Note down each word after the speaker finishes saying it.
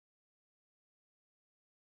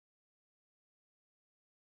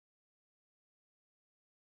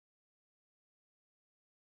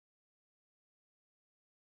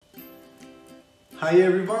Hi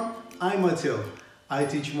everyone, I'm Untitled. I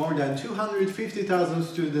teach more than 250,000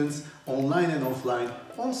 students online and offline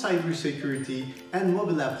on cybersecurity and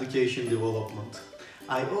mobile application development.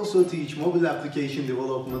 I also teach mobile application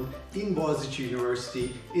development in Boğaziçi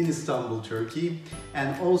University in Istanbul, Turkey.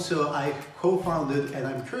 And also I co-founded and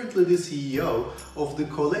I'm currently the CEO of the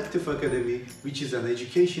Collective Academy, which is an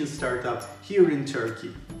education startup here in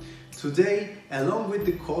Turkey. Today, along with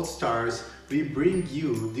the co-stars, we bring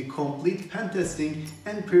you the complete Pentesting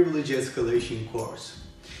and Privilege Escalation course.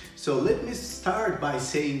 So let me start by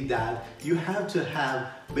saying that you have to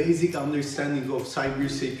have basic understanding of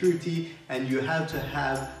cybersecurity and you have to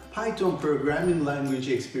have Python programming language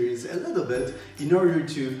experience a little bit in order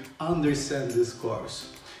to understand this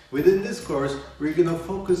course. Within this course, we're going to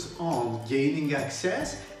focus on gaining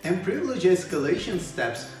access and privilege escalation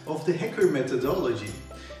steps of the hacker methodology.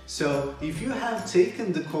 So if you have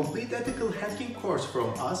taken the complete ethical hacking course from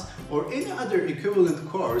us or any other equivalent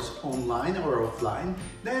course online or offline,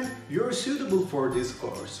 then you're suitable for this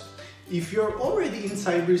course. If you're already in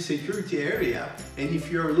cybersecurity area and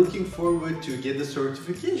if you're looking forward to get a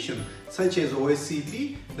certification such as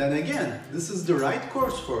OSCP, then again, this is the right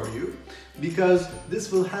course for you because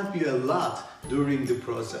this will help you a lot during the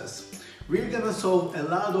process. We're gonna solve a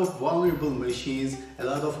lot of vulnerable machines, a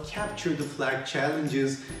lot of capture the flag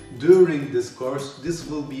challenges during this course. This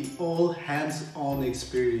will be all hands-on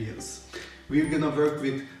experience. We're gonna work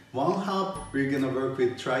with OneHub, we're gonna work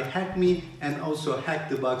with Try Hack Me and also Hack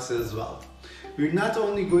the Box as well. We're not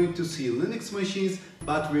only going to see Linux machines,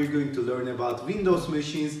 but we're going to learn about Windows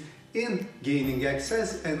machines in gaining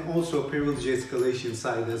access and also privilege escalation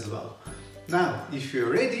side as well. Now, if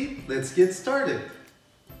you're ready, let's get started.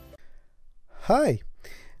 Hi!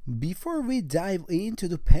 Before we dive into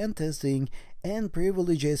the pen testing and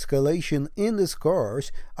privilege escalation in this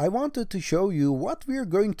course, I wanted to show you what we're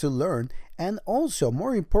going to learn and also,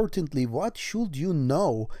 more importantly, what should you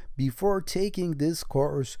know before taking this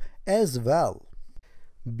course as well.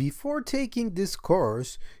 Before taking this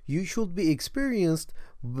course, you should be experienced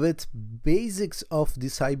with basics of the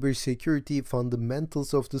cybersecurity,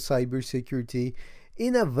 fundamentals of the cybersecurity,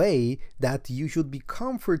 in a way that you should be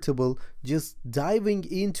comfortable just diving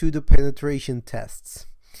into the penetration tests.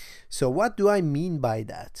 So what do I mean by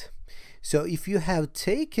that? So if you have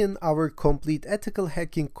taken our complete ethical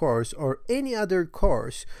hacking course or any other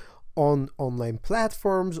course on online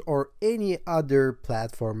platforms or any other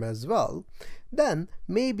platform as well, then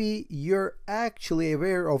maybe you're actually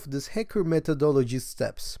aware of this hacker methodology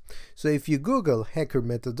steps. So if you Google hacker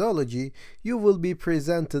methodology, you will be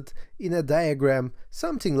presented in a diagram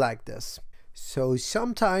something like this. So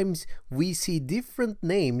sometimes we see different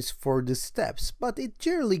names for the steps, but it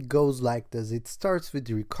generally goes like this. It starts with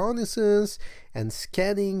reconnaissance and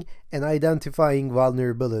scanning and identifying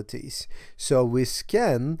vulnerabilities. So we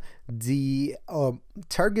scan the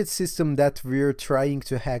target system that we're trying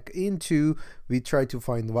to hack into, we try to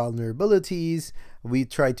find vulnerabilities, we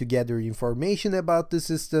try to gather information about the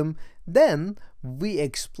system, then we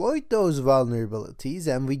exploit those vulnerabilities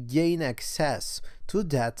and we gain access to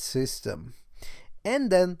that system.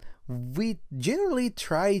 And then we generally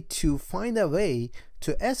try to find a way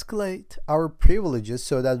to escalate our privileges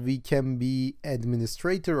so that we can be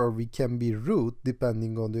administrator or we can be root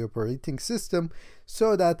depending on the operating system,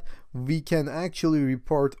 so that we can actually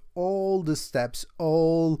report all the steps,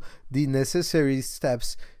 all the necessary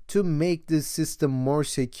steps to make this system more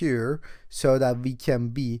secure so that we can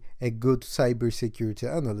be a good cybersecurity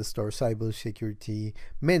analyst or cybersecurity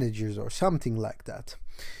managers or something like that.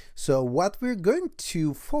 So what we're going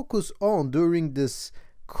to focus on during this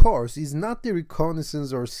course is not the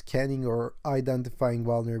reconnaissance or scanning or identifying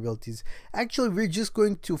vulnerabilities. Actually, we're just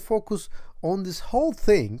going to focus on this whole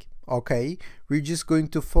thing, okay? We're just going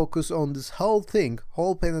to focus on this whole thing,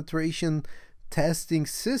 whole penetration testing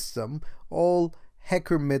system, all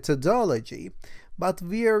hacker methodology. But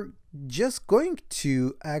we are just going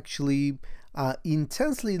to actually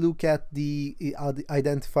intensely look at the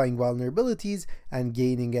identifying vulnerabilities and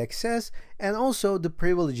gaining access and also the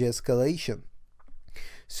privilege escalation.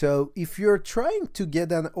 So if you're trying to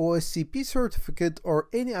get an OSCP certificate or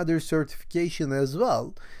any other certification as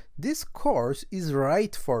well, this course is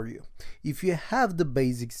right for you. If you have the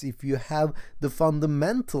basics, if you have the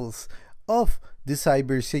fundamentals of the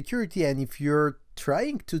cybersecurity, and if you're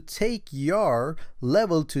trying to take your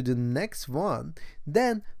level to the next one,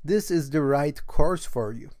 then this is the right course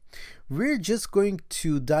for you. We're just going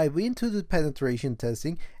to dive into the penetration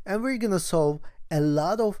testing and we're gonna solve a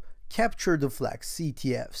lot of capture the flags,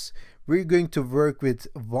 CTFs. We're going to work with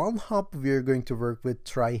vulnhop, we're going to work with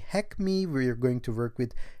try hack me, we're going to work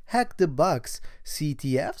with hack the bugs,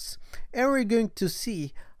 CTFs, and we're going to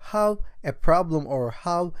see how a problem or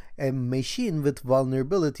how a machine with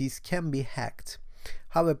vulnerabilities can be hacked,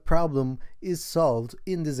 how a problem is solved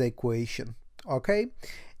in this equation. Okay,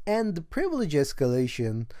 and the privilege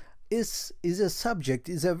escalation is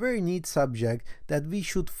a very neat subject that we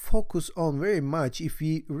should focus on very much if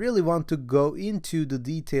we really want to go into the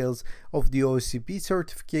details of the OSCP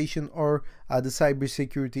certification or the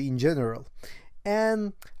cybersecurity in general.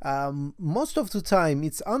 And most of the time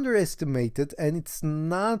it's underestimated and it's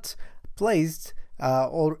not placed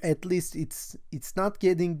or at least it's not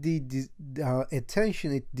getting the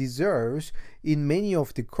attention it deserves in many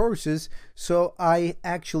of the courses. So I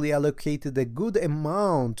actually allocated a good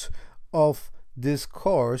amount of this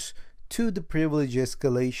course to the privilege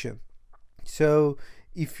escalation. So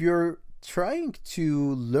if you're trying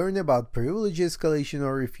to learn about privilege escalation,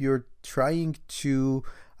 or if you're trying to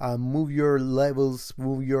move your levels,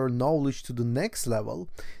 move your knowledge to the next level,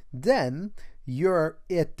 then you're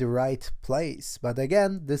at the right place. But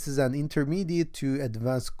again, this is an intermediate to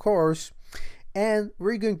advanced course, and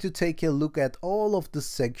we're going to take a look at all of the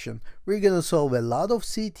section. We're going to solve a lot of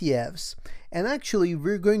CTFs, and actually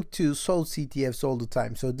we're going to solve CTFs all the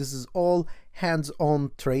time. So this is all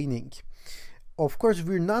hands-on training. Of course,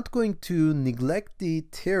 we're not going to neglect the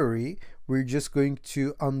theory. We're just going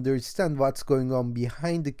to understand what's going on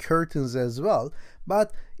behind the curtains as well.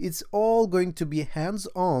 But it's all going to be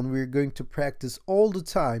hands-on. We're going to practice all the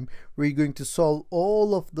time. We're going to solve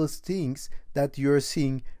all of those things that you're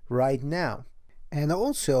seeing right now. And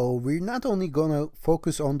also, we're not only gonna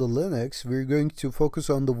focus on the Linux, we're going to focus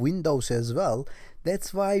on the Windows as well.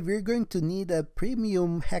 That's why we're going to need a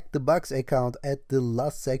premium Hack the Box account at the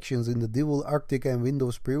last sections in the Devil, Arctic and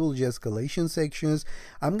Windows privilege escalation sections.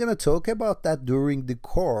 I'm gonna talk about that during the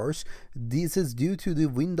course. This is due to the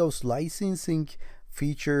Windows licensing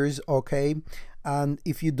features, okay? And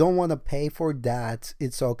if you don't want to pay for that,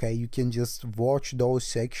 it's okay, you can just watch those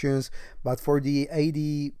sections. But for the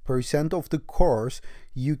 80% of the course,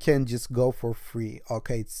 you can just go for free,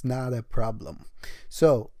 okay? It's not a problem.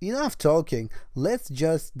 So enough talking, let's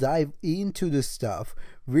just dive into the stuff.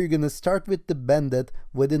 We're gonna start with the bandit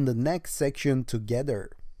within the next section together.